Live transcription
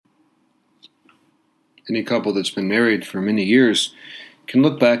Any couple that's been married for many years can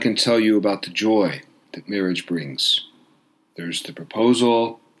look back and tell you about the joy that marriage brings. There's the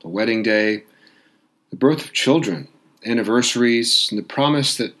proposal, the wedding day, the birth of children, anniversaries, and the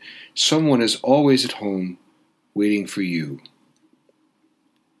promise that someone is always at home waiting for you.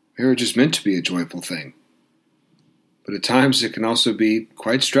 Marriage is meant to be a joyful thing, but at times it can also be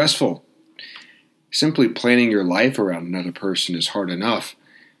quite stressful. Simply planning your life around another person is hard enough,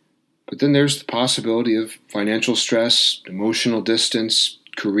 but then there's the possibility of financial stress, emotional distance,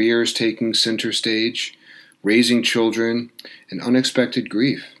 careers taking center stage, raising children, and unexpected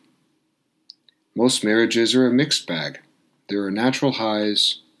grief. Most marriages are a mixed bag. There are natural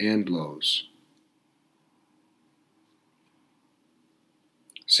highs and lows.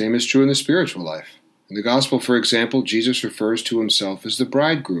 Same is true in the spiritual life. In the gospel, for example, Jesus refers to himself as the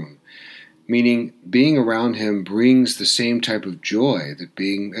bridegroom, meaning being around him brings the same type of joy that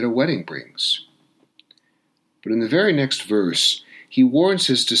being at a wedding brings. But in the very next verse, he warns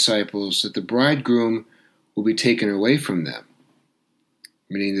his disciples that the bridegroom will be taken away from them,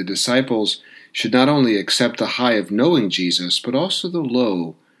 meaning the disciples should not only accept the high of knowing Jesus, but also the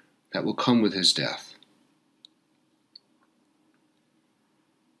low that will come with his death.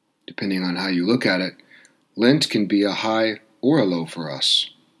 Depending on how you look at it, Lent can be a high or a low for us.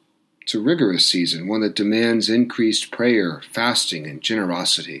 It's a rigorous season, one that demands increased prayer, fasting, and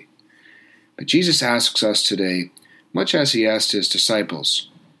generosity. But Jesus asks us today, much as he asked his disciples,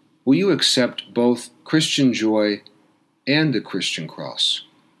 will you accept both Christian joy and the Christian cross?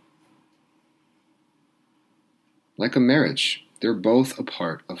 Like a marriage, they're both a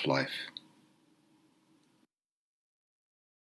part of life.